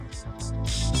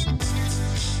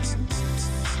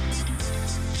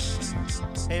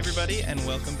Hey everybody, and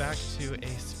welcome back to a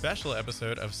special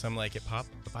episode of Some Like It Pop,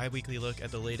 a bi-weekly look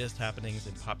at the latest happenings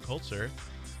in pop culture.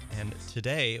 And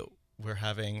today we're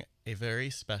having a very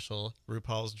special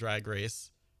RuPaul's Drag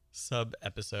Race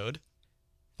sub-episode.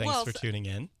 Thanks for tuning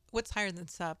in. What's higher than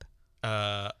sub?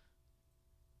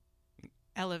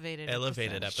 Elevated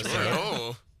episode. Sure.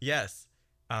 Oh, Yes.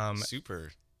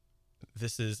 super.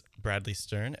 This is Bradley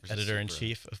Stern, Where's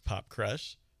editor-in-chief of Pop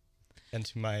Crush. And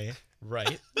to my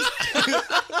right...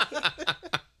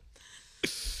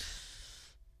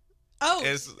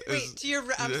 To your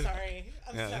right. I'm sorry.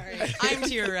 Yeah. I'm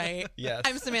to your right. Yes.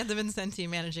 I'm Samantha Vincenti,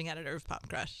 managing editor of Pop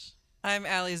Crush. I'm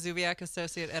Ali Zubiak,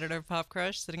 associate editor of Pop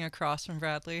Crush, sitting across from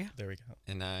Bradley. There we go.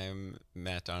 And I'm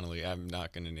Matt Donnelly. I'm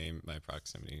not going to name my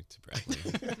proximity to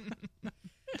Bradley.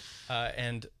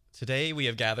 And today we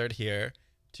have gathered here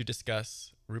to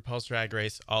discuss RuPaul's Drag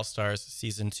Race All-Stars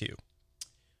Season 2,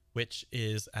 which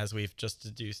is, as we've just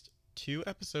deduced, 2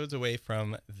 episodes away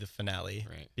from the finale.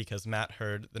 Right. Because Matt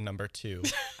heard the number 2.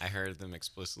 I heard them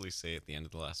explicitly say at the end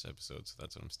of the last episode, so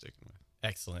that's what I'm sticking with.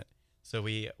 Excellent. So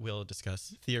we will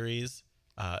discuss theories,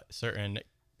 certain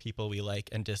people we like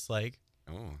and dislike,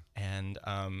 Oh, and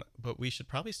but we should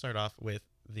probably start off with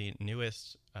the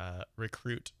newest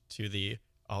recruit to the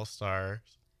All-Stars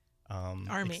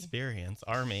Army. experience,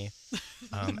 Army.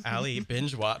 Ali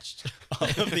binge watched all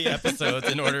of the episodes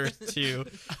in order to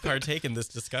partake in this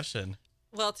discussion.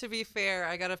 Well, to be fair,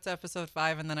 I got up to episode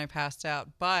 5 and then I passed out,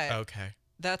 but Okay.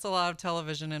 that's a lot of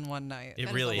television in one night. It That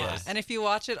is really a lot. is. And if you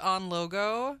watch it on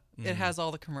Logo, it has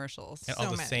all the commercials. And so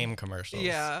all the many. same commercials.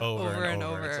 Yeah, over and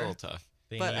over. it's a little tough.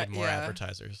 They But, need more yeah.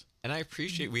 advertisers. And I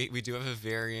appreciate we do have a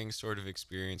varying sort of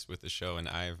experience with the show, and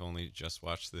I've only just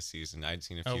watched this season. I'd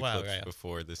seen a few clips yeah.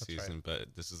 before this That's season,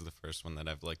 but this is the first one that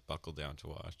I've buckled down to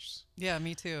watch. Yeah,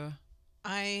 me too.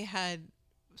 I had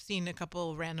seen a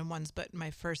couple random ones, but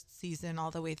my first season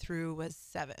all the way through was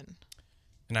 7.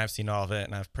 And I've seen all of it,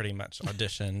 and I've pretty much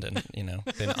auditioned and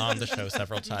been on the show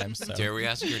several times. So Dare we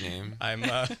ask your name?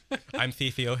 I'm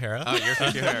Fifi O'Hara. Oh,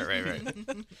 you're right.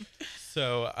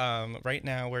 So right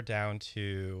now we're down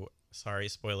to, sorry,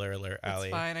 spoiler alert, It's Ali.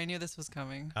 fine. I knew this was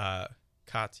coming.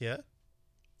 Katya,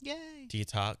 Yay.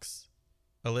 Detox,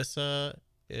 Alyssa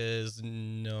is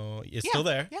still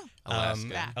there. Yeah. Alaska.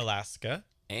 Back. Alaska,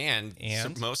 And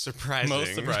And most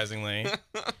surprisingly,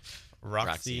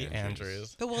 Roxy Roxy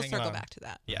Andrews. But we'll Hanging circle on. back to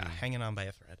that. Yeah, Mhm. hanging on by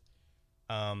a thread.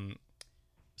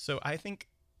 So I think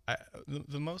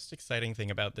the most exciting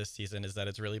thing about this season is that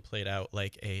it's really played out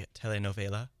like a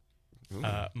telenovela. Ooh.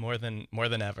 More than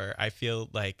ever. I feel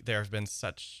like there have been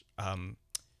such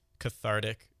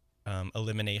cathartic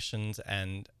eliminations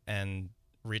and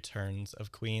returns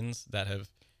of queens that have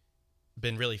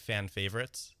been really fan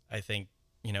favorites. I think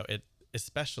it,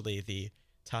 especially the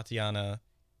Tatiana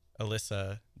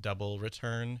Alyssa double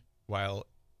return while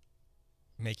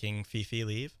making Fifi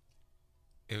leave.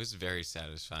 It was very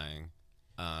satisfying.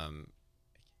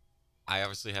 I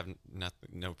obviously have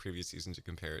no previous season to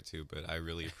compare it to, but I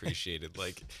really appreciated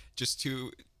just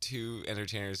two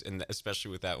entertainers, and especially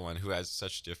with that one who has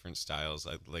such different styles.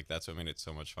 That's what made it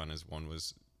so much fun. Is one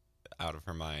was out of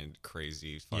her mind,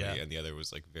 crazy, funny, Yeah. and the other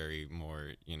was very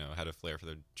more, had a flair for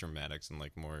the dramatics and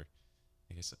more,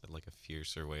 I guess, a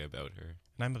fiercer way about her.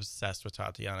 And I'm obsessed with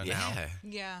Tatiana now.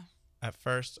 Yeah. At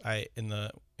first, in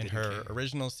Didn't her care.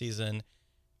 original season,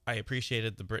 I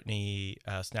appreciated the Britney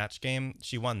Snatch Game.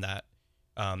 She won that,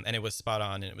 and it was spot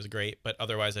on and it was great. But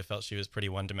otherwise, I felt she was pretty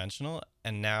one-dimensional.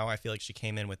 And now I feel like she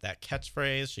came in with that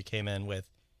catchphrase. She came in with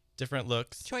different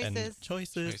looks, and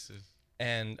choices.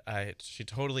 And she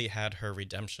totally had her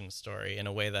redemption story in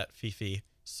a way that Fifi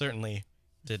certainly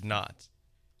did not.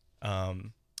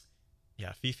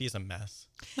 Yeah, Fifi's a mess.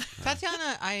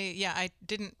 Tatiana, I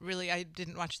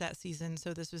didn't watch that season,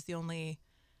 so this was the only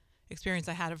experience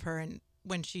I had of her. And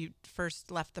when she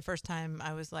first left the first time,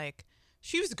 I was like,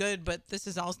 she was good, but this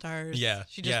is All Stars. Yeah,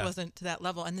 she just wasn't to that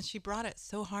level. And then she brought it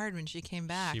so hard when she came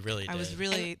back. She really I was did.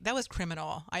 really that was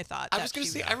criminal. I thought. I was going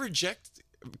to say, I reject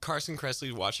Carson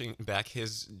Kressley watching back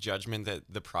his judgment that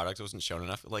the product wasn't shown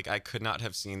enough. I could not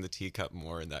have seen the teacup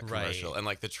more in that commercial, Right.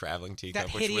 and the traveling teacup,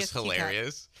 which was hideous teacup.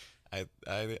 hilarious. I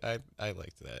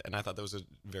liked that, and I thought that was a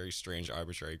very strange,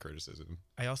 arbitrary criticism.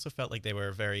 I also felt like they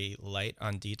were very light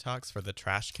on Detox for the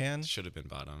trash can. Should have been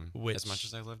bottom. Which- As much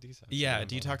as I love Detox. Yeah, should have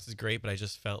been Detox is great, but I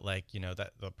just felt like,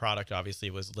 that the product obviously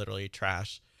was literally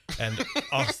trash. And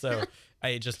also,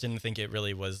 I just didn't think it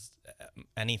really was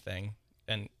anything.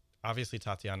 And obviously,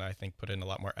 Tatiana, I think, put in a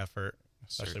lot more effort,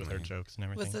 especially with her Certainly. jokes and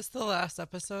everything. Was this the last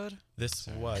episode? This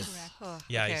was. Correct. Oh,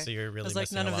 Yeah, okay. so you're really I was like,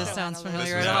 missing none a of this lot. sounds This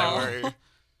familiar This at was my all. worry.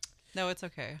 No, it's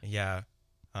okay. Yeah.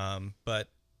 But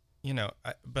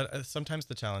but sometimes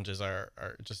the challenges are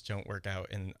just don't work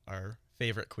out in our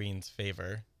favorite queen's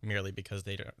favor merely because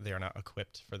they are not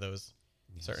equipped for those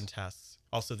certain tasks.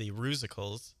 Also, the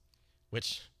Rusicals,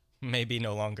 which may be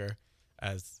no longer,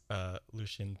 as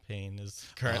Lucian Payne is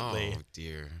currently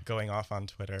going off on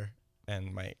Twitter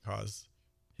and might cause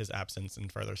his absence in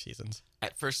further seasons.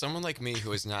 For someone like me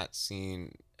who has not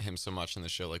seen him so much in the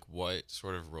show, like what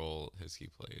sort of role has he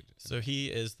played? So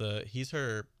he's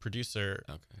her producer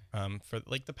for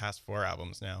like the past 4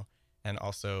 albums now, and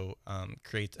also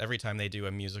creates every time they do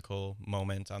a musical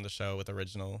moment on the show with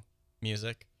original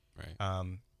music.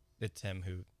 Right. It's him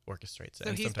who orchestrates it. So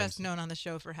and he's best known on the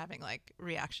show for having like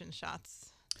reaction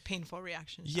shots, painful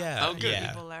reaction shots. Yeah. Oh, good.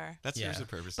 People are. That serves a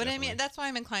purpose. But definitely. I mean, that's why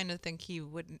I'm inclined to think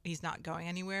he's not going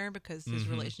anywhere because his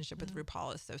relationship with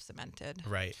RuPaul is so cemented.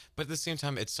 Right. But at the same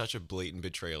time, it's such a blatant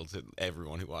betrayal to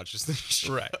everyone who watches the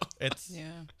show. Right. It's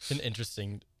Yeah. an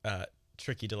interesting,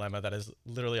 tricky dilemma that is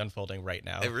literally unfolding right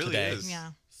now. It really today. is.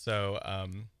 Yeah. So,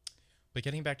 but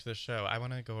getting back to the show, I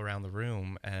want to go around the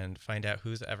room and find out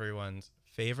who's everyone's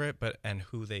favorite, and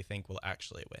who they think will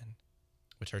actually win,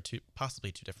 which are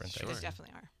possibly two different Sure. things. They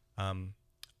definitely are.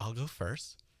 I'll go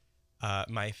first.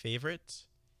 My favorite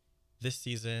this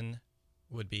season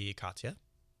would be Katya,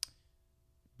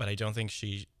 but I don't think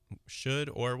she should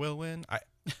or will win.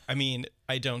 I mean,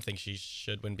 I don't think she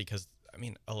should win because, I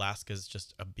mean, Alaska's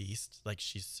just a beast. Like,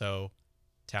 she's so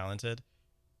talented.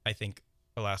 I think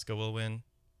Alaska will win.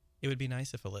 It would be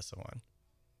nice if Alyssa won.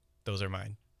 Those are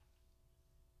mine.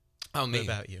 Oh, me. What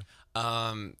about you?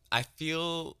 I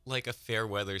feel like a fair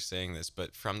weather saying this,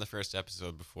 but from the first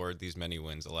episode before these many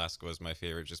wins, Alaska was my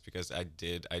favorite just because I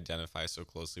did identify so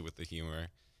closely with the humor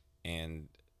and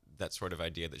that sort of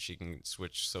idea that she can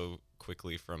switch so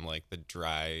quickly from like the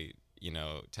dry,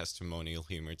 testimonial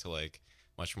humor to like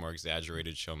much more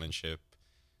exaggerated showmanship.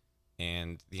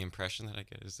 And the impression that I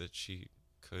get is that she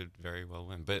could very well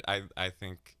win. But I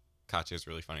think Katya is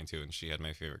really funny too, and she had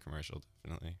my favorite commercial,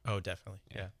 definitely. Oh, definitely.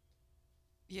 Yeah.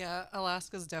 Yeah,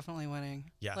 Alaska's definitely winning.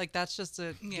 Yeah. Like, that's just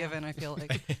a given, I feel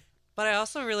like. But I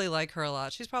also really like her a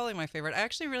lot. She's probably my favorite. I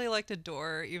actually really liked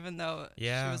Adore, even though she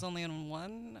was only in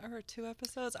 1 or 2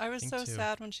 episodes. I was so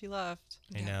sad when she left.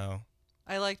 I know.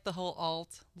 I liked the whole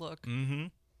alt look. Mm-hmm.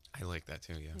 I like that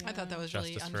too, yeah. I thought that was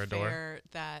Justice really for Adore. unfair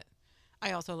that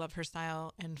I also love her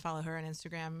style and follow her on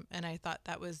Instagram. And I thought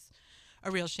that was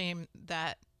a real shame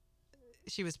that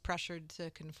she was pressured to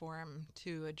conform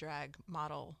to a drag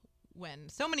model when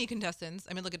so many contestants,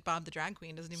 I mean, look at Bob the drag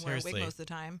queen, doesn't even wear a wig most of the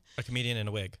time. A comedian in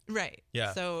a wig. Right.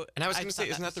 Yeah. So, and I was going to say,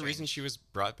 thought isn't that the was reason strange. she was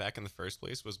brought back in the first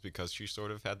place was because she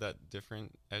sort of had that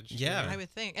different edge? to Yeah. her? I would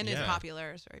think. And is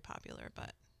popular, is very popular,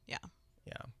 but yeah.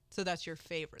 Yeah. So that's your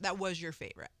favorite. That was your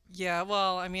favorite. Yeah,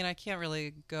 well, I mean, I can't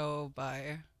really go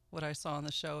by what I saw on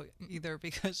the show either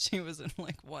because she was in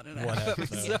like 1.5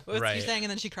 episodes. Right. She sang and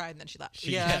then she cried and then she left.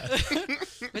 Yeah.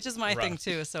 Which is my thing Rough.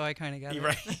 too, so I kind of get it.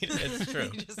 Right. It's true.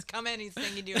 You just come in, you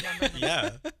sing, you do a number. Yeah.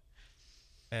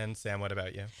 And Sam, what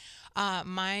about you?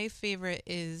 My favorite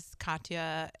is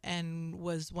Katya and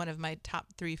was one of my top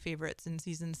 3 favorites in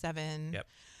season 7. Yep.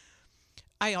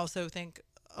 I also think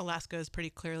Alaska is pretty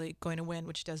clearly going to win,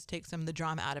 which does take some of the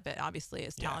drama out of it, obviously,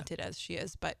 as talented as she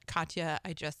is. But Katya,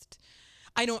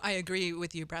 I agree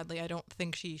with you, Bradley. I don't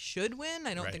think she should win.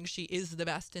 I don't think she is the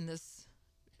best in this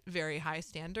very high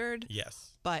standard.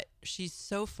 Yes. But she's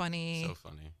so funny. So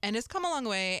funny. And has come a long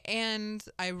way. And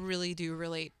I really do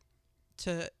relate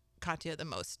to Katya the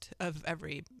most of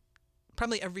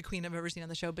probably every queen I've ever seen on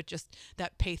the show, but just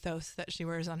that pathos that she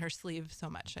wears on her sleeve so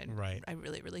much. I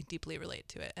really, really deeply relate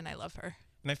to it. And I love her.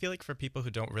 And I feel like for people who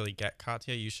don't really get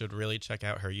Katya, you should really check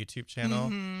out her YouTube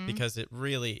channel because it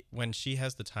really, when she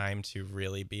has the time to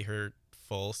really be her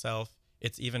full self,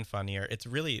 it's even funnier. It's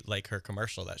really like her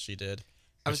commercial that she did,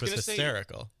 which was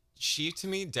hysterical. She, to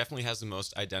me, definitely has the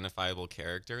most identifiable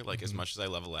character. Like, as much as I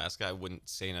love Alaska, I wouldn't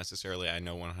say necessarily I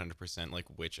know 100% like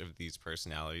which of these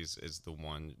personalities is the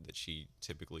one that she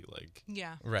typically like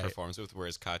performs with.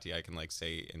 Whereas Katya, I can like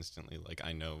say instantly like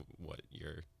I know what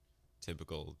your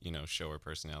typical show or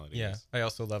personality is. I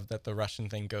also love that the Russian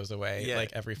thing goes away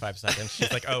like every 5 seconds.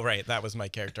 She's like, oh right, that was my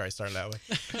character I started out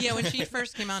with. Yeah, when she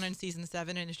first came out in season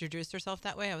 7 and introduced herself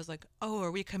that way, I was like, oh, are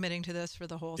we committing to this for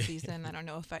the whole season? I don't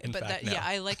know if I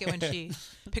like it when she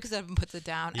picks it up and puts it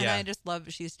down. And I just love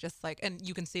she's just like, and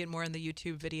you can see it more in the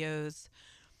YouTube videos,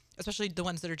 especially the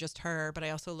ones that are just her, but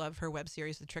I also love her web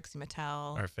series with Trixie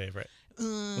Mattel. Our favorite.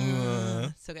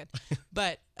 So good.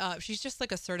 But she's just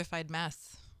like a certified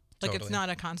mess. Like, Totally. it's not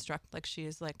a construct. Like, she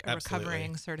is like a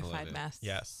recovering certified mess.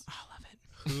 Yes. Oh, I love it.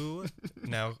 who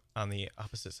now on the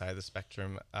opposite side of the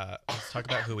spectrum, let's talk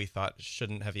about who we thought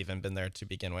shouldn't have even been there to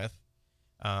begin with.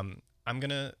 I'm going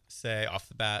to say off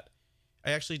the bat,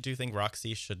 I actually do think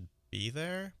Roxy should be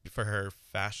there for her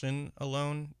fashion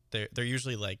alone. They're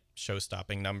usually like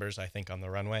show-stopping numbers, I think, on the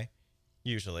runway.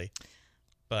 Usually.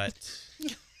 But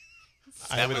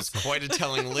that was quite a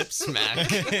telling lip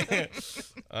smack.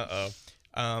 Uh-oh.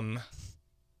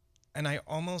 And I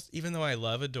almost, even though I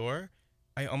love Adore,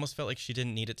 I almost felt like she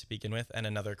didn't need it to begin with, and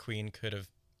another queen could have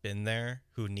been there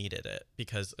who needed it,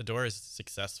 because Adore is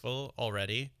successful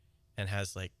already and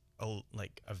has like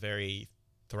a very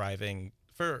thriving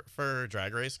for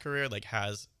Drag Race career, like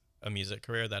has a music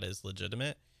career that is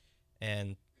legitimate.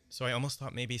 And so I almost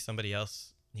thought maybe somebody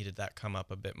else needed that come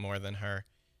up a bit more than her.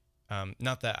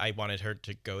 Not that I wanted her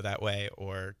to go that way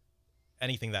or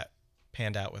anything that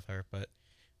panned out with her, but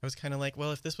I was kind of like,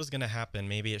 well, if this was going to happen,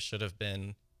 maybe it should have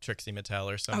been Trixie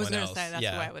Mattel or someone else. I was going to say,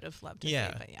 that's who I would have loved to see,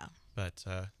 but yeah. But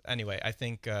anyway, I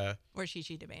think... or Chi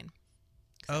DeBain.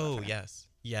 Oh, yes.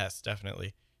 Yes,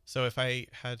 definitely. So if I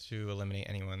had to eliminate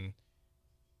anyone,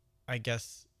 I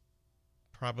guess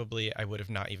probably I would have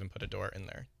not even put Adore in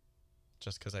there,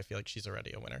 just because I feel like she's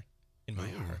already a winner in my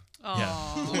heart. Oh,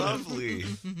 yeah. Lovely.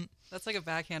 That's like a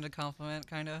backhanded compliment,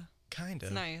 kind of. Kind of.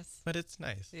 It's nice. But it's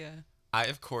nice. Yeah. I,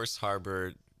 of course,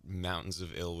 harbor mountains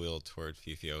of ill will toward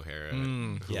Fifi O'Hara,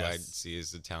 who I see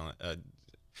as a talent.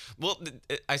 Well,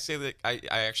 I say that I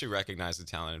actually recognize the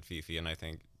talent in Fifi, and I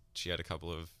think she had a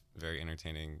couple of very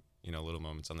entertaining, little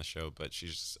moments on the show, but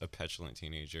she's just a petulant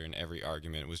teenager, and every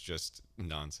argument was just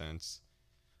nonsense.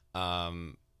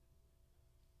 Oh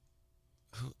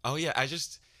yeah,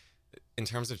 in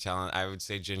terms of talent, I would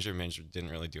say Ginger Minj didn't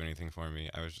really do anything for me.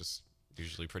 I was just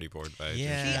usually pretty bored by it.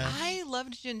 Yeah. See, I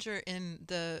loved Ginger in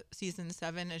the season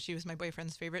 7, and she was my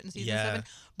boyfriend's favorite in season 7.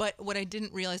 But what I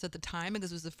didn't realize at the time,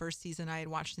 because it was the first season I had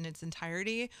watched in its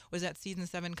entirety, was that season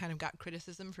 7 kind of got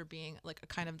criticism for being like a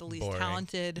kind of the least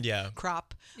talented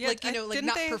crop. Yeah, like,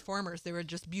 not performers. They were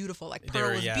just beautiful. Like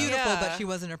Pearl was beautiful, but she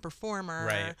wasn't a performer.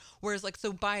 Right. Whereas like,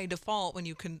 so by default, when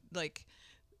you can like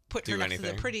put her next to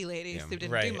the pretty ladies who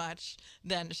didn't do much,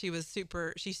 then she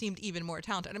seemed even more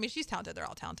talented. I mean, she's talented. They're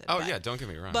all talented. Oh, yeah. Don't get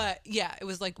me wrong. But yeah, it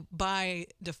was like by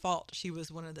default, she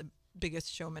was one of the biggest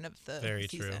showmen of the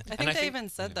season. True. I think they even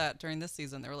said that during this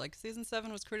season. They were like, season 7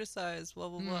 was criticized, blah,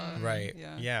 blah, blah. Right.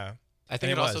 Yeah. I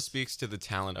think it also speaks to the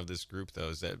talent of this group, though,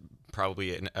 is that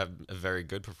probably a very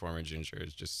good performer, Ginger,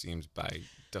 it just seems by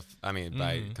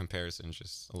comparison,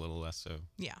 just a little less so.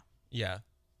 Yeah. Yeah.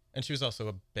 And she was also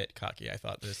a bit cocky, I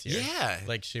thought, this year. Yeah.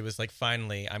 Like, she was like,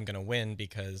 finally, I'm going to win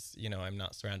because, I'm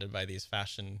not surrounded by these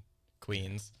fashion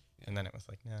queens. And then it was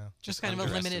like, no. Just kind of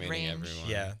a limited range. Everyone.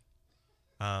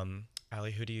 Yeah.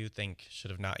 Allie, who do you think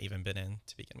should have not even been in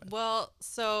to begin with? Well,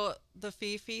 so the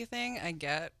Fifi thing, I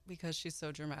get because she's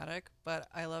so dramatic, but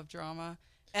I love drama.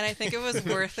 And I think it was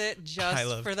worth it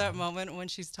just for that moment when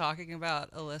she's talking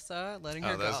about Alyssa, letting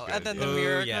her go. Good. And then the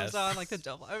mirror comes on, like the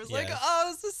double. I was like, oh,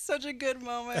 this is such a good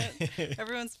moment.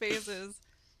 Everyone's faces.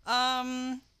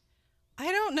 I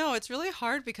don't know. It's really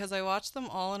hard because I watched them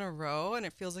all in a row and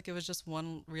it feels like it was just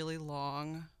one really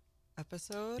long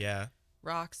episode. Yeah.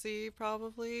 Roxy,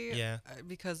 probably. Yeah.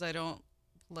 Because I don't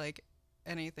like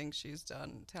anything she's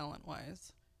done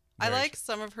talent-wise. I like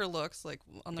some of her looks, like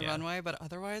on the runway, but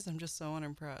otherwise, I'm just so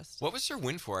unimpressed. What was her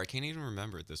win for? I can't even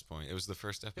remember at this point. It was the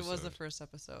first episode. It was the first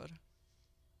episode.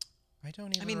 I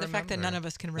don't even. I mean, the fact that none of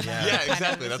us can remember. Yeah,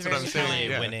 exactly. That's what I'm saying.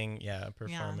 Winning,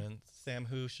 performance. Sam,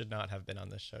 who should not have been on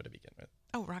this show to begin with?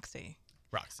 Oh, Roxy.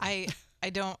 Roxy. I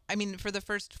don't. I mean, for the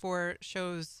first 4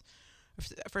 shows.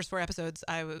 First 4 episodes,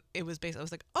 it was basically, I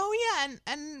was like, oh yeah,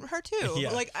 and her too.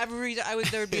 Yeah. Like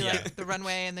there would be like the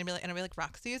runway, and they'd be like, and I'd be like,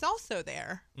 Roxy is also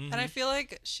there. Mm-hmm. And I feel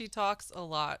like she talks a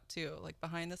lot too, like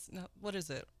behind this. No, what is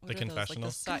it? What the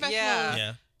confessionals.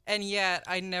 Yeah. And yet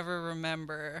I never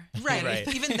remember. Right.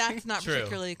 Even that's not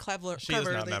particularly clever. She is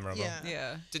not memorable.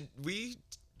 Yeah. Did we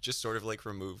just sort of like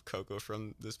remove Coco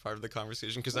from this part of the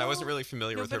conversation? Because I wasn't really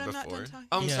familiar with her before.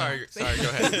 I'm sorry. Sorry. Go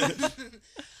ahead.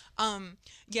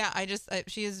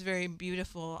 She is very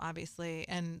beautiful, obviously,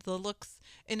 and the looks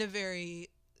in a very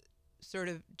sort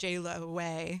of J-Lo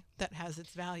way that has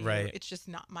its value. Right. It's just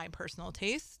not my personal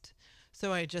taste.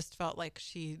 So I just felt like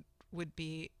she would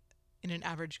be in an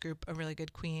average group a really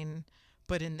good queen,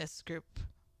 but in this group,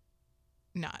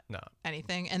 not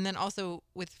anything. And then also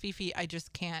with Fifi, I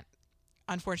just can't.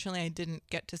 Unfortunately, I didn't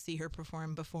get to see her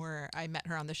perform before I met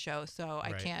her on the show, so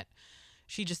I can't.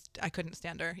 I couldn't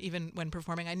stand her even when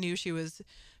performing. I knew she was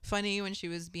funny when she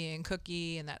was being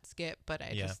Cookie in that skit, but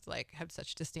I just like had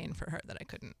such disdain for her that I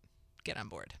couldn't get on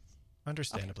board.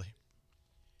 Understandably.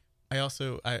 I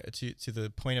also, to the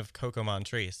point of Coco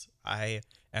Montrese, I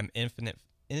am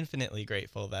infinitely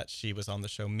grateful that she was on the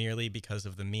show merely because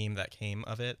of the meme that came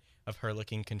of it, of her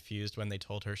looking confused when they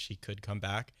told her she could come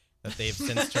back. That they've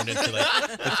since turned into like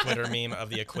the Twitter meme of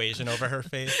the equation over her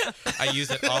face. I use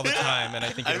it all the time, and I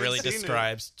think it really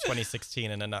describes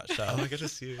 2016 in a nutshell. Oh, I gotta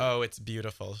see it. Oh, it's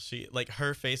beautiful. She like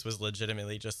her face was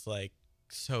legitimately just like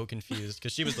so confused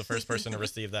because she was the first person to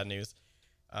receive that news.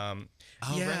 Yeah,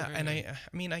 right. and I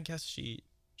mean, I guess she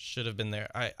should have been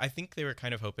there. I think they were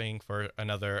kind of hoping for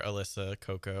another Alyssa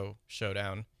Coco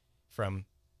showdown from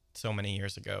so many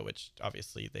years ago, which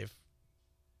obviously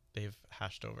they've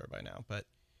hashed over by now, but.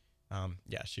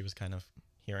 Yeah, she was kind of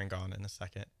here and gone in a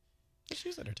second. But she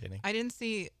was entertaining. I didn't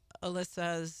see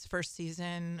Alyssa's first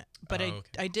season, but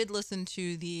I did listen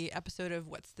to the episode of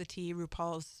What's the Tea,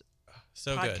 RuPaul's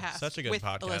so podcast. Good. Such a good with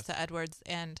podcast. Alyssa Edwards.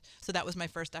 And so that was my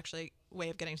first actually way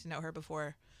of getting to know her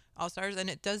before All Stars. And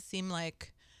it does seem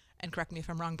like, and correct me if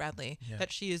I'm wrong, Bradley,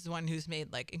 that she is the one who's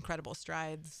made like incredible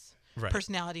strides,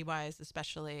 personality wise,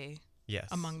 especially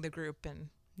among the group and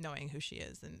knowing who she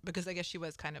is. And because I guess she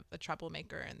was kind of a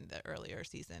troublemaker in the earlier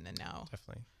season and now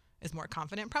definitely is more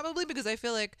confident, probably because I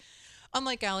feel like,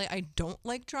 unlike Allie, I don't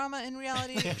like drama in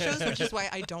reality shows, which is why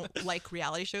I don't like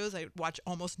reality shows. I watch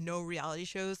almost no reality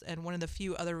shows, and one of the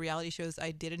few other reality shows I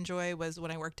did enjoy was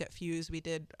when I worked at Fuse. We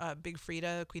did Big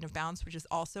Frida, Queen of Bounce, which is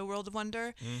also World of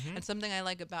Wonder. And something I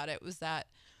like about it was that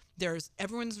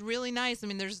everyone's really nice. I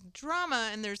mean, there's drama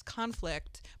and there's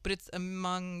conflict, but it's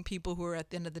among people who are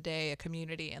at the end of the day a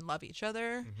community and love each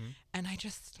other. And I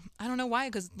don't know why,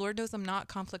 because Lord knows I'm not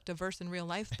conflict averse in real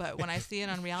life, but when I see it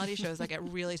on reality shows, I get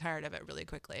really tired of it really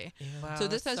quickly. Wow, so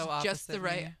this has so just the opposite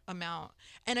right me. amount.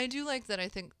 And I do like that. I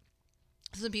think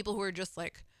some people who are just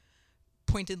like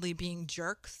pointedly being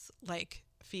jerks, like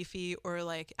Fifi or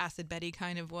like Acid Betty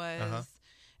kind of was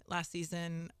last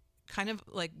season, kind of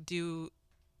like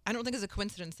I don't think it's a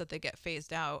coincidence that they get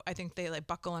phased out. I think they like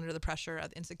buckle under the pressure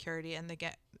of insecurity and they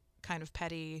get kind of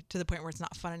petty to the point where it's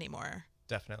not fun anymore.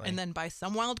 Definitely. And then by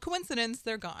some wild coincidence,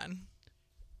 they're gone.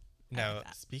 Now,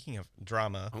 speaking of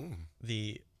drama,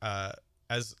 the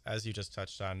as you just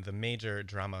touched on, the major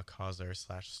drama causer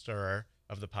 / stirrer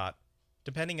of the pot,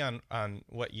 depending on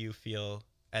what you feel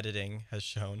editing has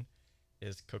shown,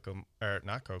 is Coco or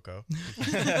not Coco.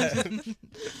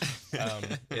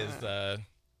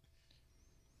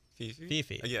 Is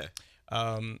Fifi. Yeah.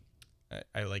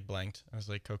 I like blanked. I was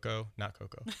like Coco, not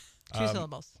Coco. Two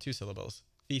syllables. 2 syllables.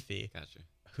 Fifi. Gotcha.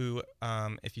 Who,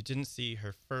 if you didn't see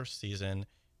her first season,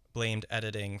 blamed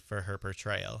editing for her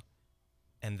portrayal,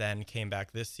 and then came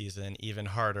back this season even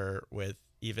harder with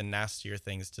even nastier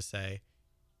things to say,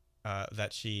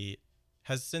 that she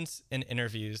has since in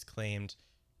interviews claimed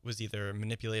was either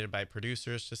manipulated by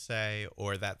producers to say,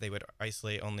 or that they would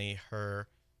isolate only her,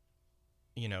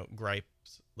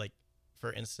 gripes. Like,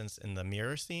 for instance, in the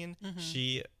mirror scene,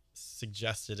 she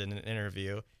suggested in an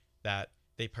interview that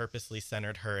they purposely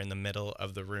centered her in the middle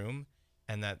of the room,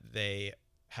 and that they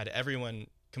had everyone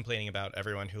complaining about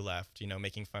everyone who left,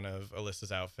 making fun of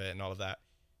Alyssa's outfit and all of that,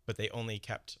 but they only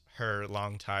kept her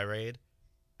long tirade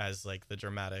as like the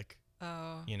dramatic.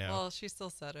 Oh, well, she still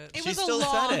said it. It was a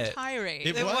long tirade.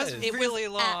 It was really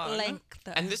long. At length.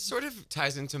 And this sort of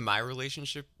ties into my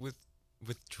relationship with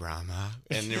drama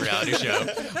in the reality show,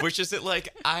 which is that like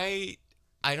I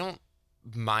don't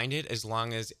mind it as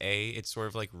long as A, it's sort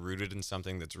of like rooted in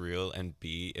something that's real, and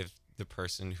B, if the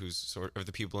person who's sort of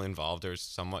the people involved are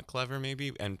somewhat clever,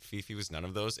 maybe. And Fifi was none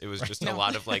of those. It was just a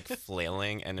lot of like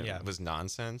flailing, and it was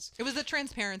nonsense. It was the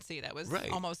transparency that was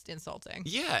almost insulting.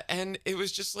 Yeah, and it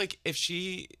was just like,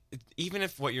 even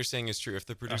if what you're saying is true, if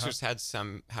the producers had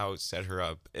somehow set her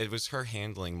up, it was her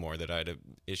handling more that I had an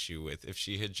issue with. If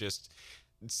she had just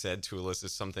said to Alyssa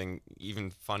something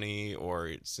even funny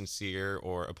or sincere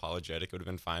or apologetic, it would have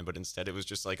been fine, but instead it was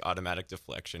just like automatic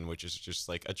deflection, which is just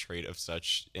like a trait of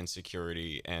such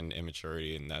insecurity and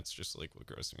immaturity, and that's just like what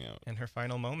grossed me out. And her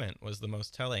final moment was the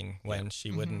most telling, when she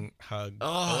wouldn't hug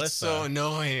Alyssa. It's so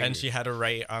annoying. And she had to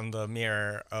write on the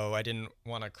mirror, "Oh, I didn't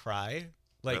want to cry,"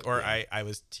 I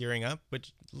was tearing up,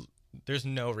 which there's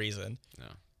no reason.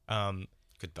 No.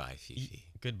 Goodbye, Fifi.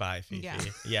 Goodbye, Fifi.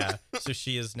 Yeah. So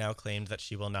she has now claimed that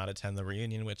she will not attend the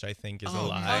reunion, which I think is a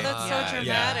lie. Oh, that's so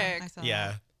dramatic.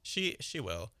 Yeah. She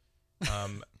will.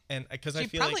 And because I she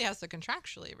feel probably like has to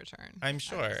contractually return. I'm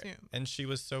sure. And she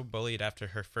was so bullied after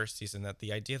her first season that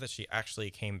the idea that she actually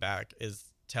came back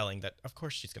is telling, that of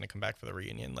course she's going to come back for the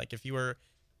reunion. Like, if you were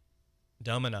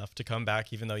dumb enough to come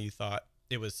back, even though you thought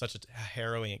it was such a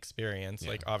harrowing experience,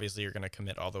 like obviously you're going to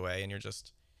commit all the way, and you're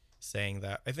just saying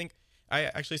that. I think I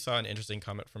actually saw an interesting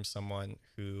comment from someone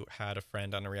who had a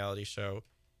friend on a reality show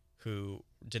who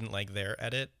didn't like their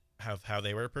edit, how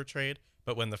they were portrayed.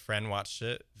 But when the friend watched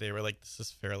it, they were like, this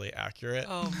is fairly accurate.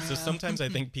 Oh, man. So sometimes I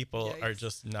think people are Yikes.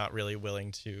 just not really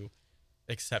willing to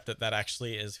accept that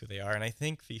actually is who they are. And I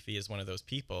think Fifi is one of those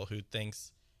people who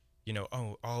thinks, you know,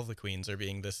 oh, all the queens are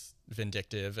being this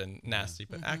vindictive and nasty.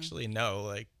 But actually, no,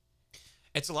 like,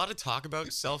 It's a lot of talk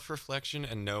about self-reflection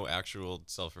and no actual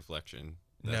self-reflection.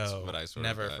 That's no, what I sort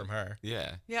never of from her.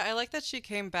 Yeah. Yeah, I like that she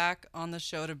came back on the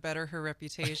show to better her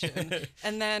reputation.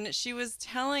 And then she was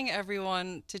telling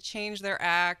everyone to change their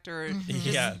act or just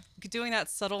Yeah. doing that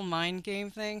subtle mind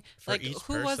game thing. For like, each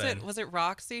who was it? person. Was it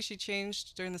Roxy? She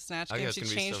changed during the Snatch Oh, yeah, game. it's She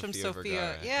gonna be changed from Sofia Sophia.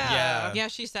 Vergara. Yeah.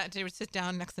 Yeah, they would sit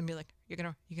down next to them and be like, "You're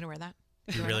gonna wear that?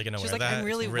 You're really gonna She's wear like, that? I'm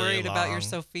really It's worried about your long.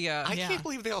 Sophia. I Yeah. can't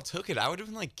believe they all took it. I would have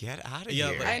been like, get out of Yeah,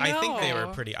 here. but I I think they were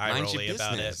know. pretty eye Mind your rolly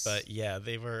about it. business. But yeah,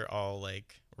 they were all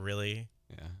like, really?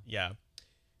 Yeah.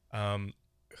 Yeah.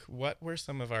 What were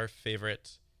some of our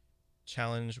favorite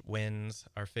challenge wins,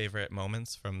 our favorite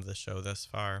moments from the show thus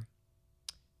far?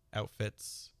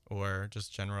 Outfits or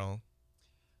just general?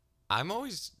 I'm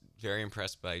always very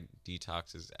impressed by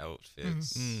Detox's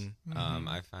outfits.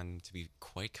 I find them to be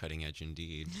quite cutting edge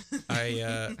indeed.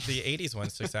 The 80s one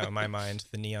sticks out in my mind,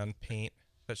 the neon paint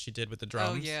that she did with the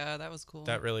drums. Oh, yeah, that was cool.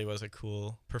 That really was a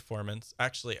cool performance.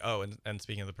 Actually, and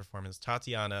speaking of the performance,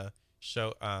 Tatiana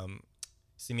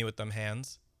See Me With Them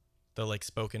Hands, the like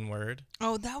spoken word.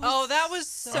 Oh, that was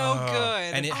so Oh,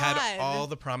 good. And it had Odd. all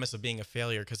the promise of being a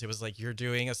failure because it was like, you're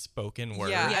doing a spoken word.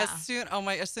 Yeah, Yeah.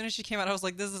 as soon as she came out, I was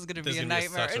like, this is gonna This be is a gonna be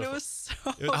nightmare. such And a- it was so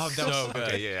It was Oh, that was so good.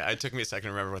 okay. Yeah, it took me a second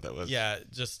to remember what that was. Yeah,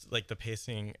 just like the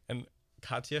pacing. And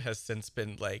Katya has since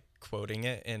been like quoting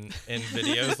it in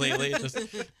videos lately. Just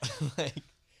like,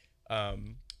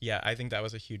 yeah, I think that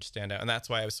was a huge standout. And that's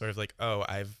why I was sort of like, oh,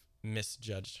 I've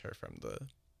misjudged her from the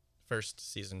first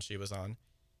season she was on.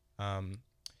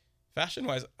 Fashion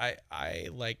wise, I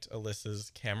liked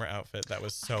Alyssa's camera outfit. That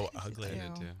was so ugly. I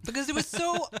did too. because it was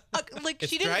so like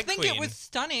It's she didn't drag think queen. it was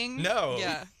stunning. No.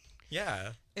 yeah.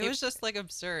 Yeah, It was just like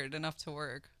absurd enough to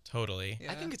work. totally. Yeah.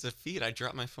 I think it's a feat. I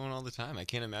drop my phone all the time. I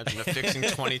can't imagine affixing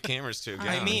 20 cameras to a gown.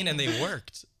 I mean, and they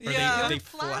worked. Or Yeah. they They're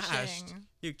flashed. flashing.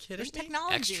 You kidding There's me?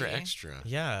 technology. extra.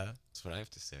 Yeah. That's what I have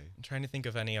to say. I'm trying to think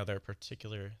of any other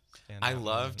particular standout I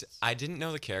loved. moments. I didn't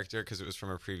know the character because it was from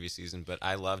a previous season, but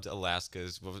I loved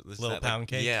Alaska's. What was Little that, pound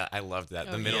cake? Yeah, I loved that.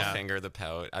 Oh, The middle yeah. finger, the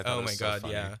pout. I thought Oh it my was so god,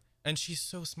 funny. yeah. And she's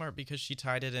so smart because she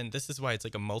tied it in. This is why it's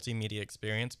like a multimedia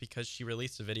experience because she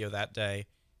released a video that day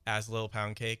as Lil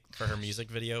Pound Cake for her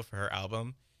music video for her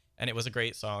album. And it was a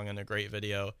great song and a great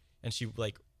video. And she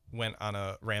like went on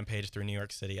a rampage through New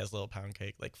York City as Lil Pound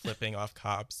Cake, like flipping off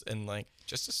cops and like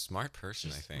Just a smart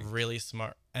person, I just think. really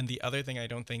smart. And the other thing I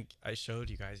don't think I showed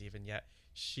you guys even yet,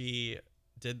 she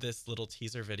did this little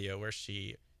teaser video where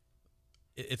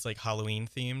it's like Halloween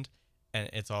themed and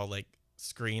it's all like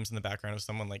screams in the background of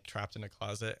someone like trapped in a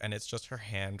closet and it's just her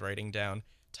hand writing down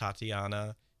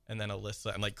Tatiana and then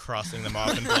Alyssa and like crossing them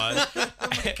off in blood.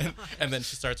 And then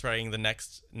she starts writing the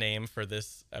next name for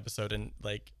this episode and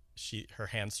like her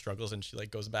hand struggles and she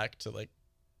like goes back to like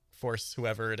force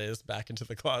whoever it is back into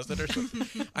the closet or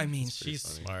something. I mean, That's pretty she's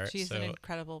funny. smart. She's so an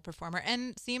incredible performer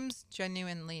and seems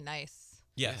genuinely nice.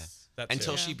 yes, that's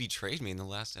Until it. she betrayed me in the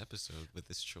last episode with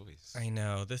this choice. I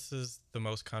know this is the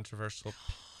most controversial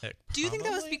pick. Do you think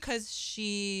that was probably?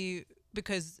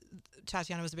 because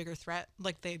Tatiana was a bigger threat?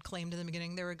 Like they had claimed in the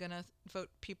beginning they were gonna vote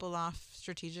people off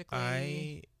strategically.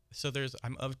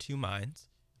 I'm of two minds.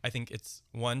 I think it's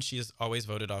one, she has always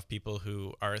voted off people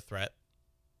who are a threat.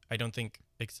 I don't think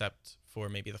except for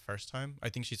maybe the first time. I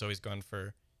think she's always gone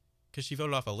for because she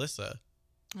voted off Alyssa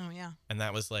Oh yeah, and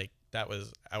that was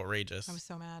outrageous. I was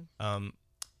so mad.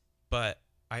 But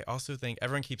I also think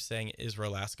everyone keeps saying, is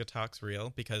Rolaska Talks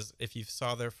real? Because if you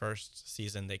saw their first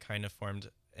season, they kind of formed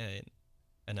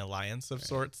an alliance of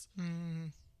sorts.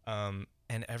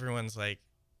 And everyone's like,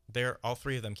 all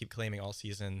three of them keep claiming all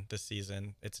season, this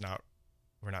season,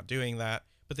 we're not doing that.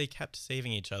 But they kept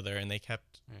saving each other and they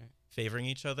kept favoring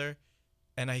each other.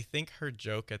 And I think her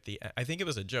joke at the end, I think it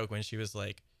was a joke when she was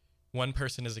like, one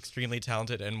person is extremely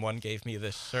talented and one gave me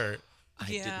this shirt. I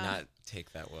did Yeah. not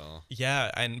take that well. Yeah,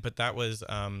 but that was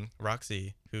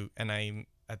Roxy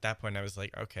at that point I was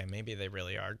like, okay, maybe they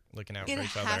really are looking out It for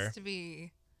each has other. to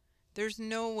be. There's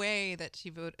no way that she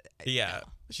voted. Yeah, no.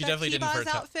 she That definitely didn't T-Boz for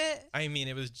Ta- outfit. I mean,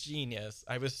 it was genius.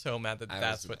 I was so mad that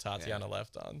that's what Tatiana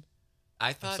left on. I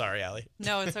I'm thought, sorry, Allie.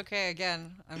 No, it's okay.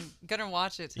 Again, I'm gonna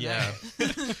watch it tonight. Yeah.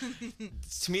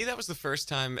 to me, that was the first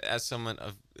time, as someone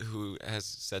who has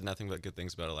said nothing but good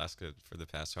things about Alaska for the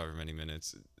past however many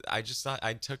minutes, I just thought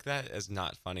I took that as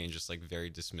not funny and just like very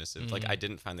dismissive. Like I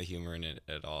didn't find the humor in it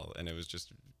at all, and it was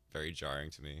just very jarring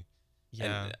to me.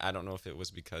 Yeah. And I don't know if it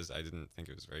was because I didn't think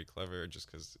it was very clever, or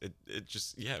just because it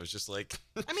was just like.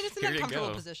 I mean, it's an here you uncomfortable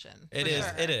go. position. It for is.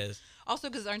 sure. It is. Also,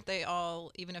 because aren't they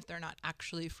all, even if they're not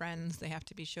actually friends, they have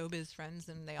to be showbiz friends,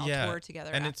 and they all Yeah, tour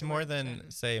together. And it's more afterwards, than,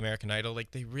 and- say, American Idol.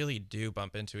 Like, they really do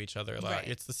bump into each other a lot. Right.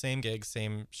 It's the same gigs,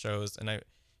 same shows. And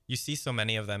you see so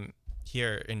many of them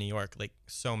here in New York. Like,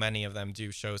 so many of them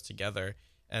do shows together.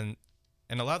 And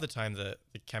a lot of the time, the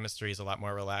chemistry is a lot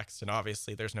more relaxed. And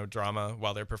obviously, there's no drama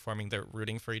while they're performing. They're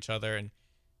rooting for each other and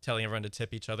telling everyone to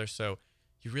tip each other. So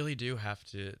you really do have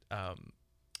to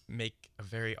make a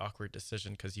very awkward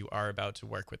decision, because you are about to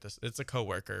work with this. It's a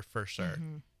coworker for sure.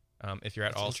 Mhm. If you're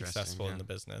at That's all interesting, successful in yeah. the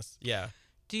business. Yeah.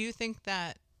 Do you think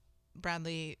that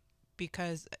Bradley,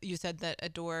 because you said that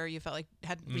Adore, you felt like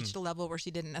had reached a level where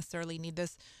she didn't necessarily need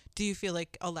this, do you feel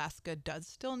like Alaska does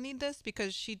still need this?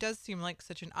 Because she does seem like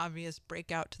such an obvious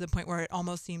breakout to the point where it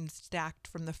almost seems stacked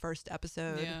from the first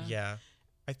episode. Yeah. Yeah.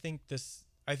 I think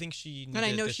she needed And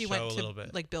I know this she show went a to little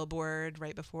bit. like Billboard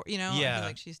right before, I Yeah. feel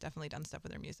like she's definitely done stuff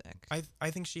with her music.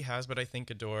 I think she has, but I think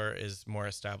Adore is more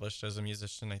established as a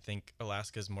musician. I think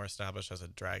Alaska is more established as a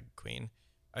drag queen.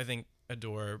 I think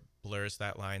Adore blurs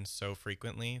that line so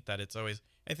frequently that it's always,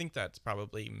 I think that's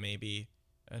probably maybe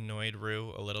annoyed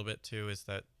Rue a little bit too, is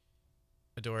that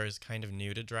Adore is kind of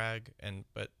new to drag and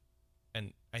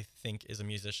I think is a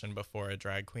musician before a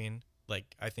drag queen.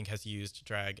 Like, I think has used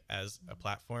drag as a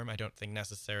platform. I don't think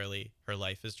necessarily her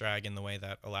life is drag in the way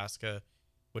that Alaska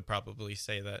would probably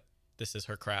say that this is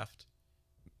her craft,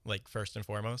 like, first and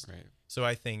foremost. Right. So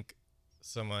I think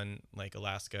someone like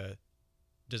Alaska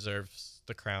deserves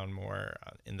the crown more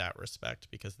in that respect,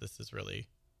 because this is really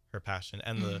her passion,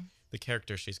 and the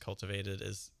character she's cultivated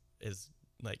is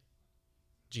like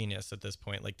genius at this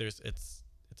point. Like, it's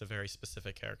a very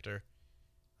specific character,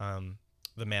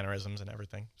 the mannerisms and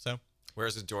everything. So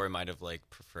Whereas Adore might have like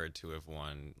preferred to have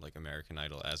won like American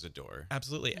Idol as Adore.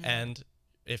 absolutely. And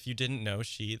if you didn't know,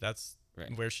 that's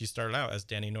Right. where she started out, as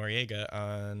Danny Noriega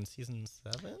on season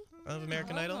 7 of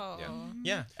American Idol. Yeah.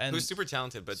 Yeah, and Who's super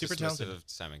talented, but super dismissive talented. of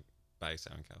Simon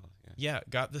Cowell. Yeah. yeah,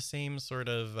 got the same sort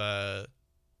of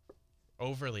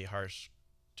overly harsh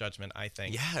judgment, I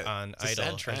think, Yeah, on it's a sad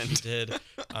Idol as she trend. did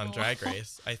on Drag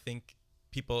Race. I think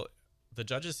the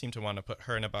judges seem to want to put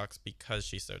her in a box because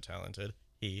she's so talented,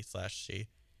 she,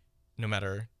 no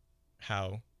matter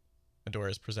how Adore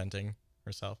is presenting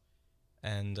herself.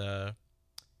 And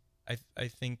I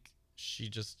think she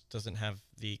just doesn't have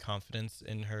the confidence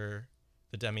in her,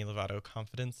 the Demi Lovato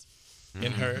confidence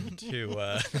in her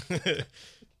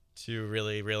to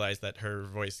really realize that her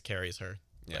voice carries her.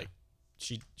 Yeah. Like,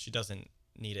 she doesn't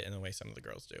need it in the way some of the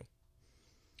girls do.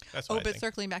 That's what I But think.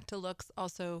 circling back to looks,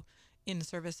 also in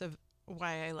service of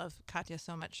why I love Katya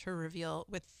so much, her reveal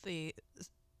with the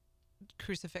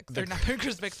crucifix, or not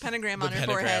crucifix, pentagram the on her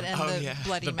forehead pentagram. and Oh, the yeah.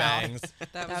 bloody The mouth. bangs.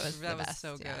 That was the best,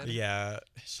 so yeah. good. Yeah,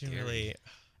 she Scary. really.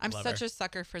 I'm love such her. a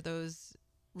sucker for those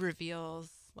reveals,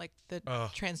 like the Oh.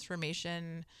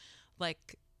 transformation,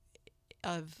 like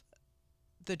of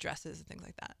the dresses and things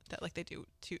like that. That like they do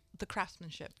to the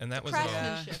craftsmanship. And that The was all.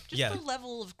 craftsmanship. Just Yeah. the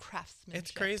level of craftsmanship.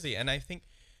 It's crazy. And I think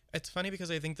it's funny because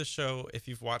I think the show, if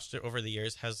you've watched it over the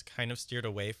years, has kind of steered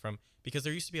away from, because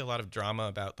there used to be a lot of drama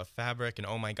about the fabric and,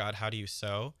 oh my God, how do you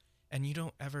sew? And you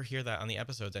don't ever hear that on the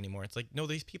episodes anymore. It's like, no,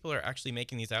 these people are actually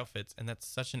making these outfits, and that's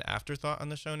such an afterthought on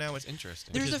the show now. It's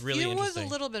interesting. Which There's is a really few was a interesting.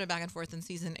 little bit of back and forth in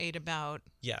season 8 about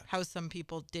Yeah. how some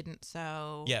people didn't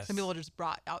sew. Yes. Some people just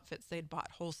brought outfits they'd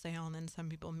bought wholesale, and then some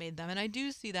people made them. And I do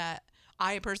see that.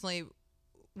 I personally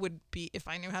would be, if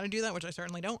I knew how to do that, which I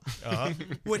certainly don't, Uh-huh.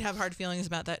 would have hard feelings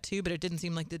about that too. But it didn't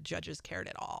seem like the judges cared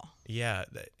at all. Yeah,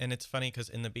 and it's funny because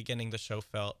in the beginning the show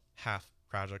felt half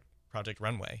Project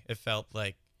Runway. It felt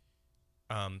like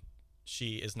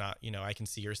she is not, I can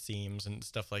see her seams and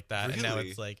stuff like that. And now Really?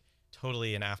 it's like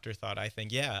totally an afterthought, I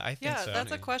think. Yeah, I think Yeah, so.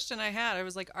 that's a question I had. I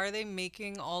was like, are they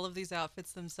making all of these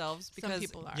outfits themselves? Some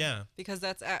people are. Yeah. Because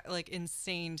that's like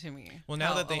insane to me. Well,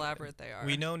 now how that elaborate they are.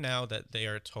 we know now that they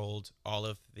are told all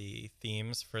of the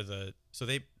themes for so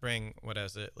they bring,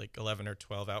 like 11 or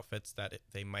 12 outfits that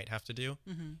they might have to do,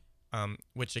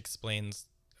 which explains,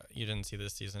 you didn't see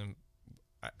this season.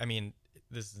 I mean,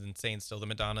 this is insane still. The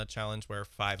Madonna challenge where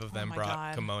 5 of them my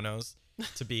brought God. kimonos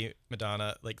to be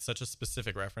Madonna, like such a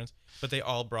specific reference, but they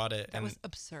all brought it. That was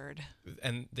absurd.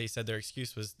 And they said their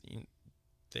excuse was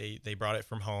they brought it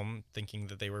from home thinking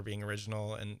that they were being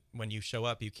original, and when you show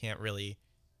up you can't really,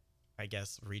 I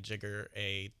guess, rejigger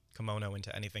a kimono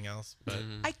into anything else. But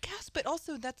I guess, but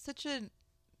also that's such a,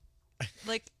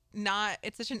 like, not.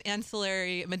 It's such an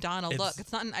ancillary Madonna look.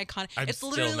 It's not an iconic. I'm it's still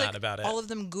literally mad like about it. all of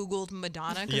them Googled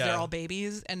Madonna because Yeah. they're all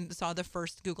babies and saw the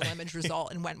first Google image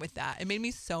result and went with that. It made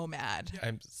me so mad.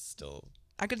 I'm still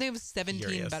I could think of 17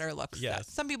 Furious. better looks. Yes. That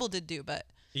some people did do, but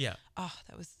yeah.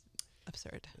 that was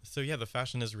absurd. So yeah, the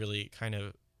fashion is really kind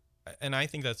of, and I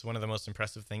think that's one of the most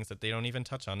impressive things that they don't even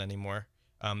touch on anymore.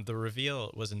 The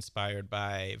reveal was inspired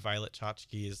by Violet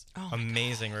Chachki's Oh my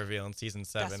amazing reveal in season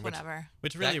 7, Best one ever.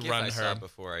 which really that GIF run I saw her.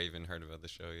 before I even heard about the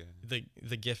show. Yeah.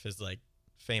 The GIF is like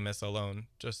famous alone,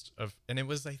 and it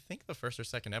was I think the first or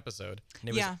second episode, and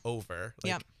it Yeah. was over. Like,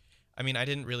 Yeah. I mean, I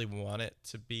didn't really want it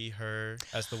to be her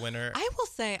as the winner. I will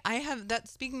say I have that.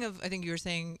 Speaking of, I think you were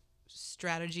saying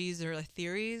strategies or like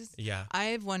theories. Yeah.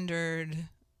 I've wondered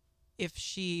if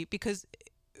because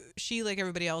she, like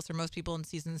everybody else or most people in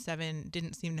season 7,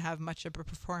 didn't seem to have much of a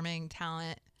performing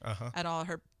talent Uh-huh. at all.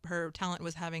 Her talent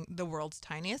was having the world's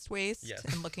tiniest waist Yes.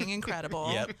 and looking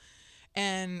incredible. Yep.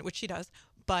 And which she does.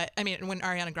 But I mean, when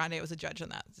Ariana Grande was a judge on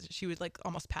that, she was like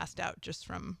almost passed out just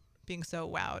from being so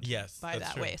wowed Yes, by that's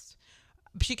that true. waist.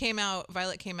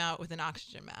 Violet came out with an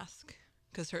oxygen mask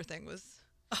because her thing was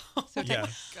so tight. Yeah.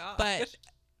 God. But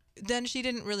then she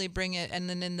didn't really bring it. And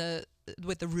then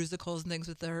with the musicals and things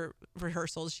with her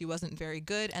rehearsals, she wasn't very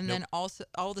good. And then also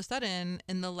all of a sudden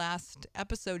in the last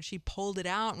episode, she pulled it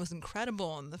out and was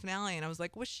incredible in the finale. And I was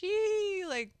like, was she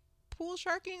like pool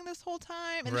sharking this whole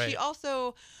time? And she Right.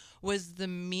 also was the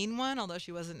mean one, although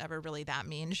she wasn't ever really that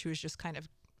mean. She was just kind of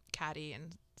catty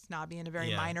and snobby in a very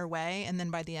Yeah. minor way. And then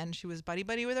by the end, she was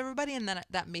buddy-buddy with everybody. And then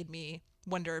that made me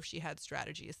wonder if she had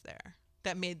strategies there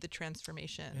that made the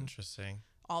transformation Interesting.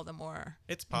 all the more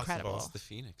It's possible. incredible. It's the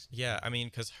Phoenix. Yeah, I mean,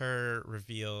 because her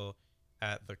reveal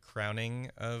at the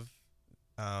crowning of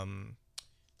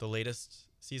the latest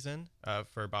season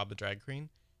for Bob the Drag Queen,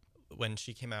 when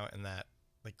she came out in that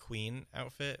like queen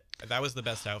outfit, that was the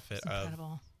best outfit It's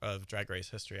incredible. of Drag Race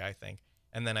history, I think.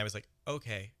 And then I was like,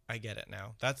 okay, I get it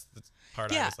now. That's the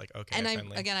part I Yeah, was like, okay, And I I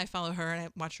finally. I follow her and I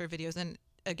watch her videos, and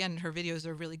again, her videos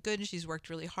are really good. She's worked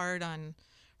really hard on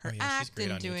her Oh, yeah, she's act great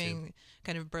and on YouTube. doing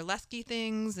kind of burlesque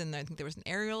things. And I think there was an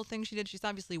aerial thing she did. She's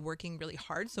obviously working really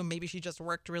hard. So maybe she just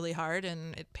worked really hard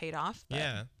and it paid off. But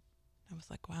Yeah, I was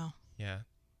like, wow. yeah,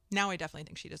 Now I definitely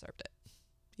think she deserved it,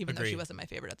 even though she Agreed. wasn't my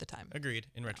favorite at the time. agreed.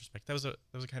 In retrospect, that was a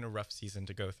kind of rough season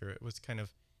to go through. It was kind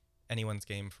of anyone's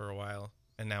game for a while,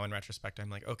 and now in retrospect, I'm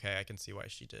like, okay, I can see why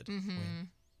she did win.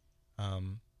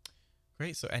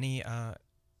 Great. So any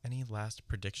last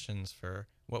predictions for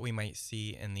what we might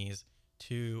see in these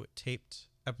 2 taped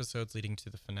episodes leading to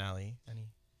the finale? Any?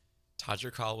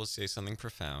 Todger Call will say something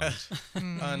profound.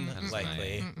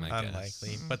 Unlikely. my guess.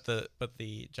 Unlikely. But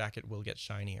the jacket will get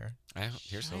shinier.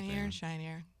 Here's Shinier hoping. and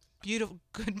shinier. Beautiful,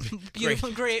 good,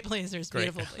 beautiful, great blazers.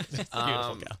 Great. Beautiful blazers.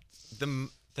 Beautiful gal.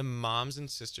 The moms and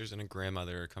sisters and a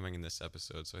grandmother are coming in this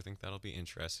episode, so I think that'll be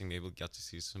interesting. Maybe we'll get to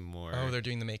see some more. Oh, they're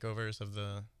doing the makeovers of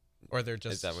or they're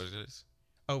just. Is that what it is?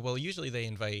 Oh, well, usually they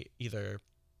invite either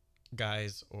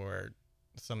guys or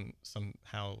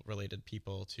somehow related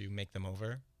people to make them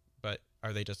over. But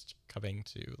are they just coming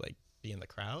to like be in the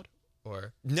crowd,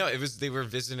 or? No, they were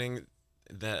visiting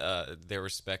their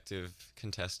respective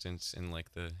contestants in like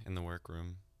in the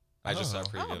workroom. I just saw a Oh.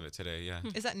 preview of it today. Yeah.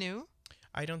 Is that new?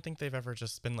 I don't think they've ever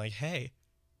just been like, hey,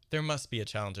 there must be a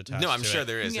challenge attached. No, I'm to sure it.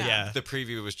 there is. Yeah. The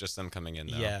preview was just them coming in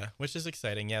though. Yeah, which is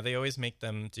exciting. Yeah, they always make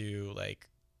them do like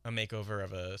a makeover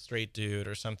of a straight dude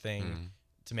or something Mm.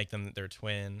 to make them their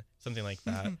twin, something like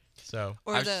that. So,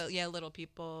 Or I've the little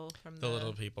people from The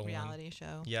Little People one. reality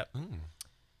show. yep, Mm.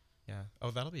 yeah.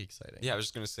 Oh, that'll be exciting. Yeah, I was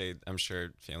just gonna say, I'm sure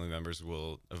family members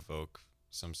will evoke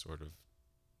some sort of,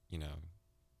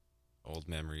 old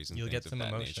memories and You'll things get some of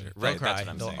that emotion. nature. They'll Right, cry. that's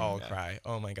what I'm They'll saying. all yeah. cry.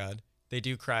 Oh my god, they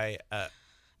do cry.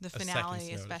 The second's finale,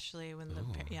 notice. especially when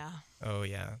Ooh. yeah. Oh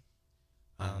yeah.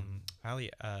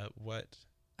 Ali, what?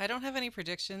 I don't have any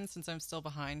predictions since I'm still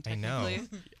behind. I know.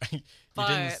 Technically. you didn't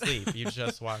But- sleep. You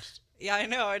just watched. Yeah, I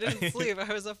know. I didn't sleep.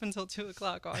 I was up until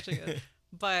 2:00 watching it.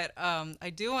 But I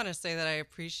do want to say that I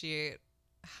appreciate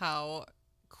how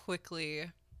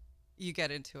quickly you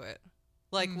get into it.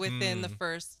 Like within the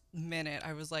first minute,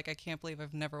 I was like, I can't believe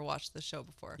I've never watched this show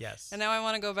before. Yes. And now I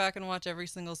want to go back and watch every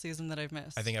single season that I've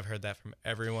missed. I think I've heard that from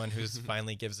everyone who's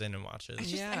finally gives in and watches. It's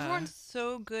just Yeah. everyone's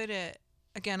so good at.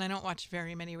 Again, I don't watch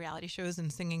very many reality shows,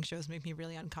 and singing shows make me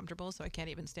really uncomfortable, so I can't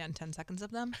even stand 10 seconds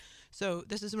of them. So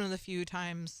this is one of the few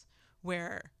times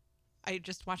where I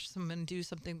just watch someone do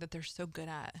something that they're so good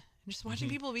at, And just watching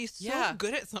people be so Yeah.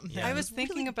 good at something. Yeah. I was really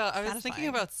thinking satisfying.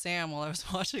 about Sam while I was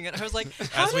watching it. I was like,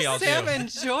 how As we all does Sam do.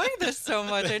 enjoy this so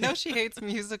much? I know she hates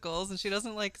musicals and she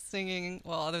doesn't like singing.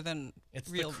 Well, other than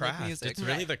It's real the craft. like, music. It's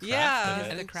really the craft Yeah.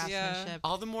 of the it. craftsmanship.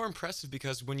 All the more impressive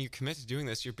because when you commit to doing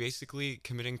this, you're basically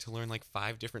committing to learn like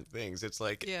 5 different things. It's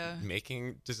like Yeah.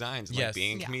 making designs, like Yes.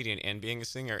 being a Yeah. comedian and being a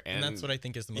singer. And that's what I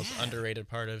think is the most Yeah. underrated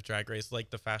part of Drag Race.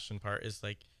 Like the fashion part is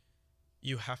like,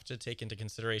 you have to take into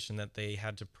consideration that they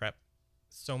had to prep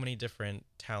so many different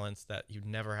talents that you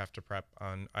never have to prep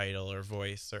on Idol or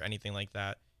Voice or anything like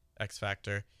that, X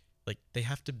Factor. Like they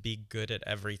have to be good at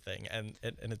everything, and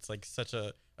it's like such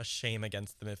a shame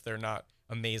against them if they're not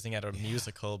amazing at a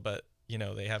musical, but you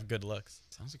know they have good looks.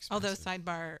 Sounds expensive. Although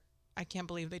sidebar, I can't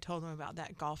believe they told them about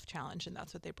that golf challenge and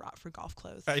that's what they brought for golf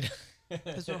clothes.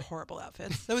 Those were horrible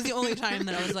outfits. That was the only time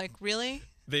that I was like, really?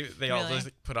 They all Really? just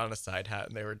like, put on a side hat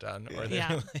and they were done, or they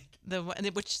Yeah. were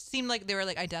like, Which seemed like they were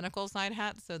like identical side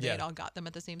hats, so they had Yeah. all got them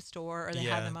at the same store, or they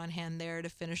Yeah. had them on hand there to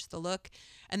finish the look.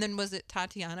 And then was it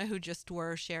Tatiana who just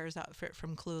wore Cher's outfit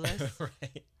from Clueless?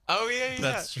 right. Oh yeah, yeah.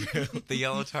 That's true. The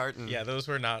yellow tartan. Yeah, those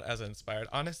were not as inspired.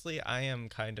 Honestly, I am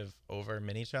kind of over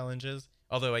mini challenges.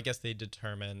 Although I guess they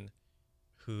determine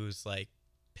who's like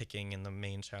picking in the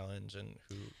main challenge and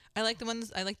who I like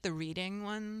the reading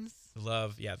ones.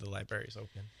 love. Yeah, the library's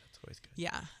open. That's always good.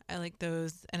 Yeah, I like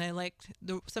those, and I liked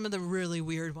some of the really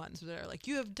weird ones that are like,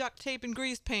 you have duct tape and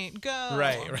grease paint, go.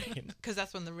 Right. Because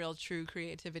that's when the real true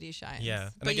creativity shines. Yeah,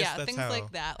 and I but guess yeah, that's things how-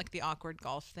 like that, like the awkward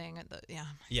golf thing.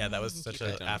 Yeah, that was Mm, such keep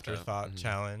it an down, afterthought though.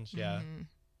 challenge. Yeah. Mhm.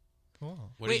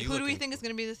 Cool. What are Wait, you who do we looking think is for?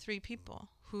 going to be the 3 people?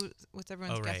 What's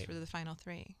everyone's Oh, guess right. for the final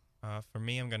 3? For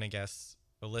me, I'm gonna guess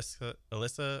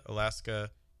Alyssa,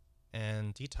 Alaska,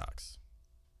 and Detox.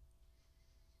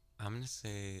 I'm gonna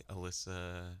say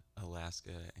Alyssa,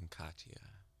 Alaska, and Katya.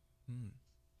 Hmm.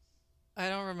 I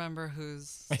don't remember who's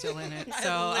still in it, I so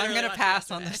I'm literally gonna watched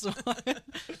pass it on this one.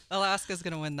 Alaska's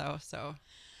gonna win though, so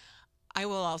I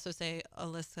will also say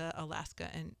Alyssa, Alaska,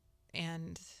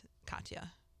 and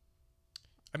Katya.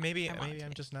 Maybe I want it to I'm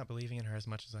be. just not believing in her as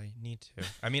much as I need to.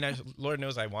 I mean, Lord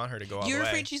knows I want her to go all You're the way.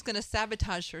 afraid she's going to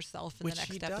sabotage herself in Which the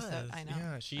she next episode. does. I know.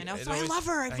 Yeah, I know. it So I always- love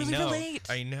her. I really know, relate.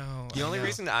 I know. The I only know.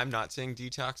 reason I'm not saying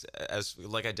Detox, as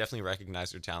like I definitely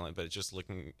recognize her talent, but just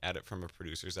looking at it from a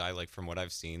producer's eye, like from what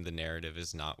I've seen, the narrative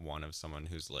is not one of someone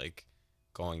who's like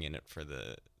going in it for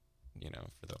the,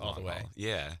 for the All the long way. haul.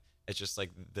 Yeah, it's just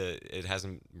like it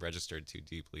hasn't registered too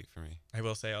deeply for me. I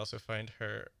will say I also find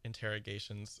her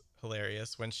interrogations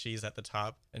hilarious when she's at the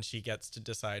top and she gets to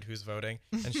decide who's voting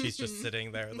and she's just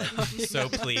sitting there like so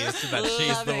pleased that she's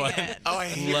the Loving one. it. Oh, I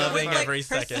hate Loving With, like, every her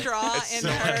second. straw It's in so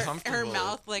her uncomfortable.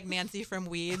 mouth like Nancy from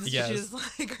Weeds. Yes. She's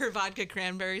like her vodka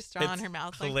cranberry straw in It's her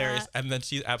mouth hilarious. like that. And then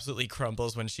she absolutely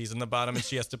crumbles when she's in the bottom and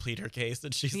she has to plead her case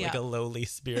and she's like Yeah. a lowly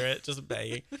spirit just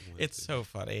begging. It's so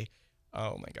funny.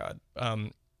 Oh my God.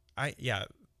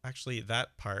 Actually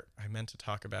that part I meant to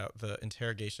talk about the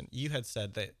interrogation. You had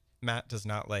said that Matt does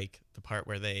not like the part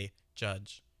where they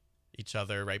judge each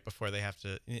other right before they have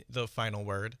to the final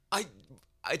word.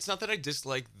 It's not that I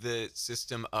dislike the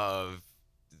system of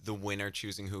the winner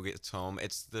choosing who gets home.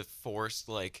 It's the forced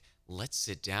like, let's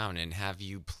sit down and have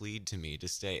you plead to me to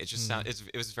stay. It just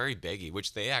it was very beggy,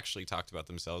 which they actually talked about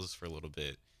themselves for a little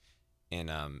bit in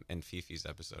Fifi's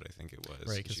episode, I think it was.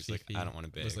 Right, because she's like, I don't want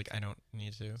to beg. was like, I don't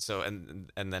need to. So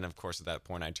and then of course at that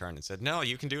point I turned and said, no,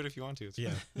 you can do it if you want to. It's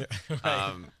Yeah. fine."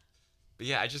 Right. But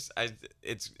yeah, it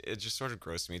just sort of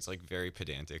gross to me. It's like very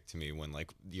pedantic to me when like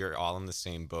you're all in the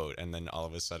same boat and then all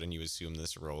of a sudden you assume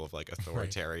this role of like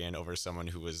authoritarian over someone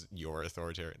who was your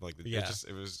authoritarian. Like Yeah.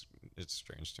 it's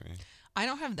strange to me. I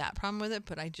don't have that problem with it,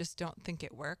 but I just don't think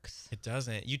it works. It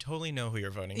doesn't. You totally know who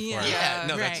you're voting for. Yeah,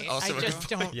 no, that's right. also I a just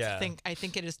good don't Yeah. think. I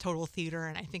think it is total theater,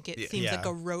 and I think it Yeah. seems like Yeah.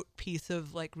 a rote piece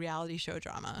of like reality show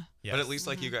drama. Yes. But at least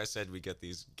like you guys said, we get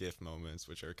these GIF moments,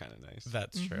 which are kind of nice.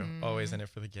 That's true. Always in it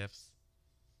for the gifts.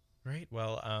 Right.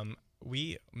 Well,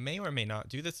 we may or may not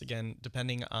do this again,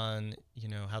 depending on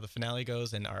how the finale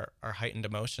goes and our heightened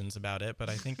emotions about it. But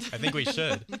I think we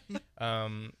should.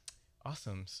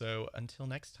 Awesome. So until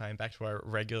next time, back to our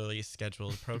regularly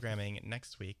scheduled programming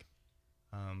next week.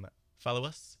 Follow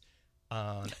us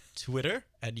on Twitter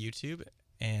and YouTube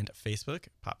and Facebook,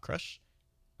 Pop Crush,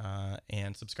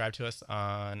 and subscribe to us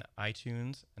on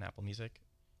iTunes and Apple Music.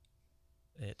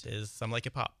 It is Some Like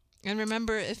It Pop. And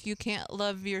remember, if you can't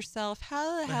love yourself,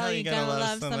 how the hell are you gonna gonna love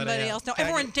love somebody somebody else? else? No, Tag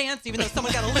everyone it. dance, even though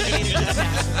someone got eliminated.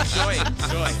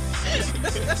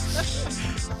 Joy.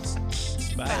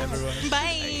 Bye, everyone.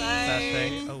 Bye.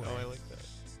 Sashing. Oh, I like